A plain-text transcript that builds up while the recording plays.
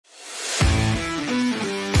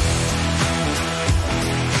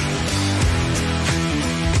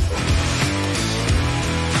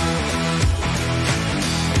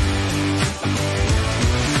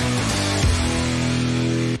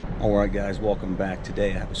Alright guys, welcome back. Today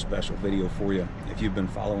I have a special video for you. If you've been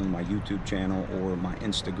following my YouTube channel or my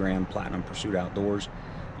Instagram, Platinum Pursuit Outdoors,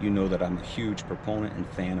 you know that I'm a huge proponent and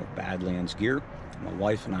fan of Badlands gear. My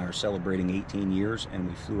wife and I are celebrating 18 years and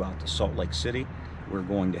we flew out to Salt Lake City. We're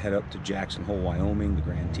going to head up to Jackson Hole, Wyoming, the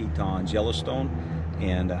Grand Tetons, Yellowstone,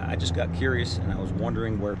 and I just got curious and I was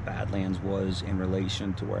wondering where Badlands was in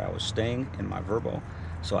relation to where I was staying in my Verbo.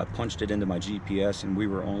 So I punched it into my GPS and we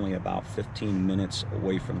were only about 15 minutes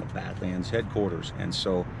away from the Badlands Headquarters. And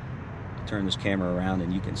so I turn this camera around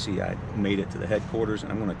and you can see I made it to the headquarters,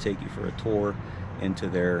 and I'm going to take you for a tour into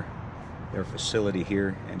their facility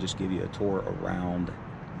here and just give you a tour around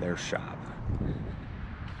their shop.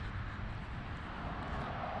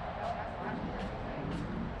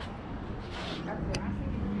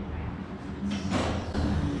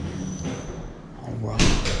 All right.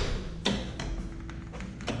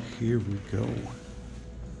 Here we go.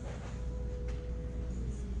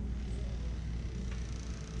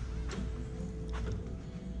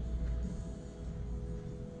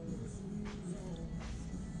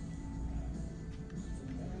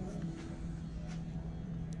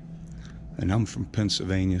 And I'm from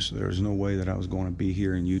Pennsylvania, so there's no way that I was going to be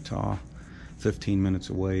here in Utah 15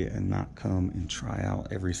 minutes away and not come and try out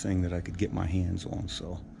everything that I could get my hands on.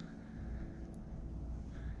 So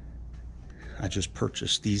I just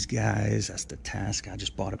purchased these guys. That's the task. I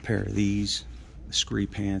just bought a pair of these. The scree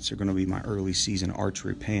pants are going to be my early season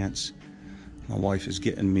archery pants. My wife is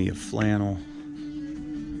getting me a flannel.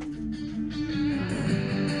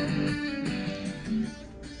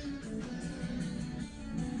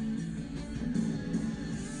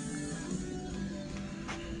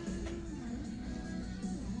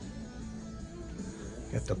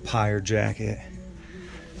 Got the pyre jacket.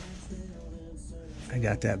 I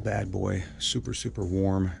got that bad boy, super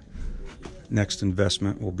warm. Next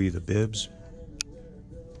investment will be the bibs.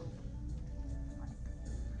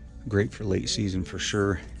 Great for late season for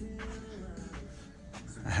sure.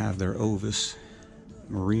 I have their Ovis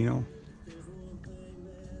Merino.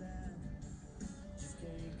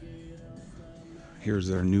 Here's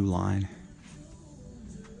their new line.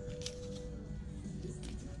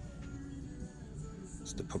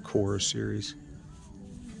 It's the Pecora series.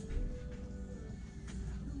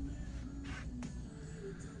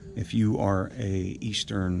 If you are a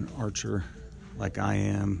Eastern archer like I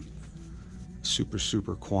am,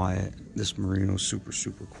 super quiet. This Merino is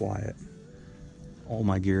super quiet. All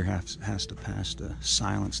my gear has to pass the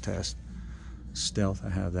silence test. Stealth, I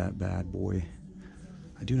have that bad boy.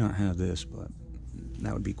 I do not have this, but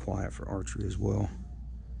that would be quiet for archery as well.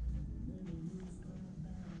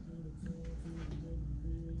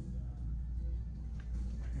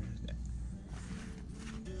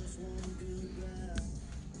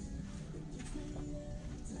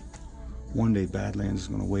 One day Badlands is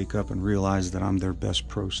going to wake up and realize that I'm their best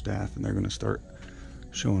pro staff, and they're going to start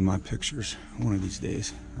showing my pictures one of these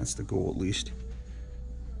days. That's the goal, at least.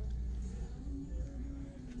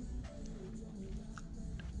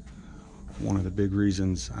 One of the big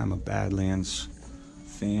reasons I'm a Badlands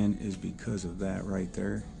fan is because of that right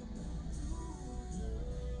there.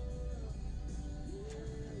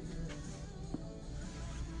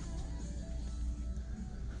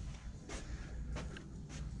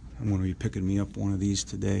 I'm going to be picking me up one of these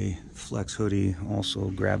today. Flex hoodie,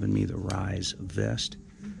 also grabbing me the Rise vest.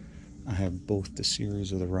 I have both the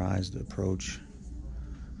series of the Rise, the Approach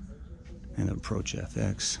and the Approach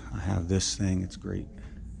FX. I have this thing, it's great.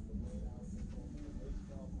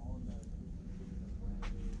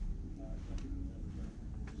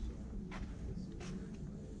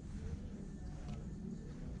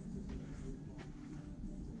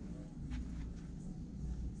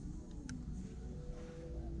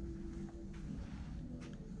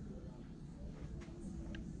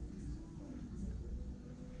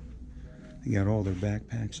 They got all their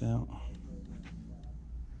backpacks out.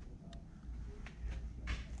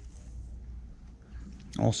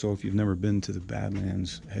 Also, if you've never been to the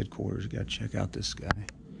Badlands Headquarters, you got to check out this guy.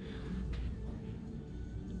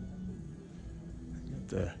 Got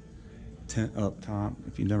the tent up top.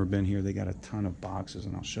 If you've never been here, they got a ton of boxes,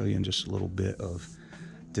 and I'll show you in just a little bit of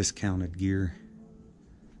discounted gear.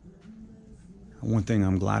 One thing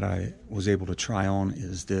I'm glad I was able to try on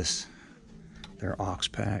is this, their Ox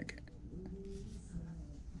Pack.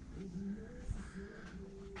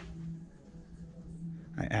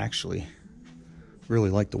 I actually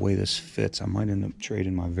really like the way this fits. I might end up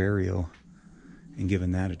trading my Vario and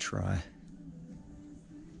giving that a try.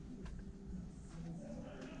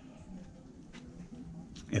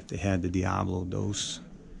 If they had the Diablo Dos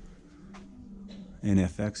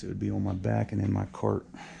NFX, it would be on my back and in my cart,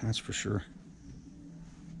 that's for sure.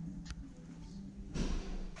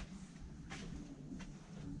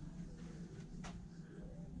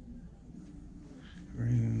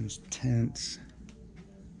 There's tents.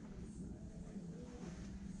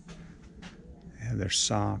 They have their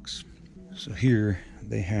socks. So here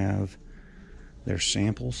they have their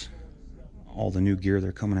samples. All the new gear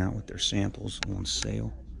they're coming out with, their samples on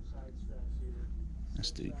sale.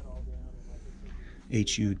 That's the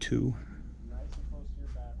HU2. You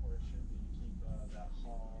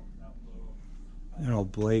know,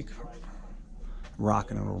 Blake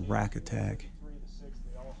rocking a little rack attack.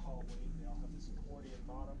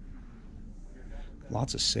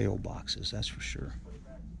 Lots of sale boxes, that's for sure.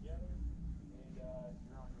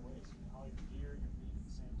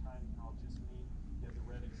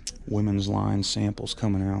 Women's line samples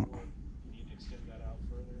coming out.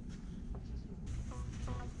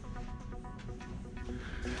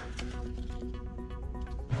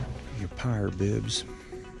 Your Pyre bibs.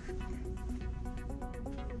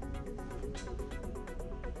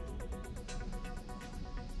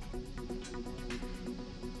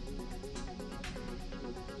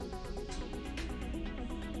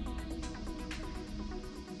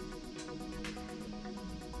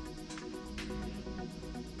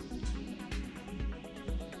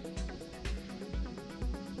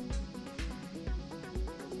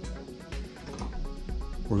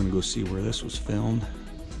 We're gonna go see where this was filmed.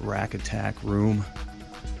 Rack attack room.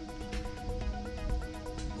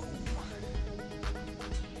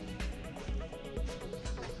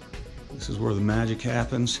 This is where the magic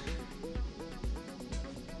happens.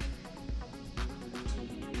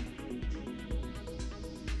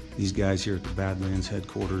 These guys here at the Badlands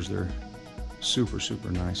Headquarters, they're super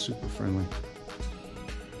nice, super friendly.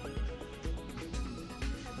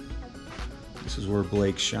 This is where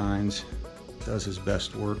Blake shines, does his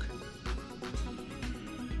best work.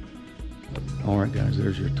 Alright guys,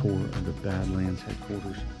 there's your tour of the Badlands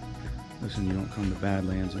Headquarters. Listen, you don't come to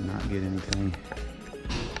Badlands and not get anything.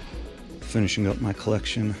 Finishing up my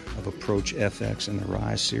collection of Approach FX and the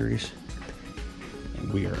Rise series.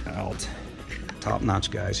 And we are out.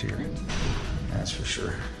 Top-notch guys here, that's for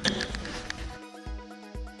sure.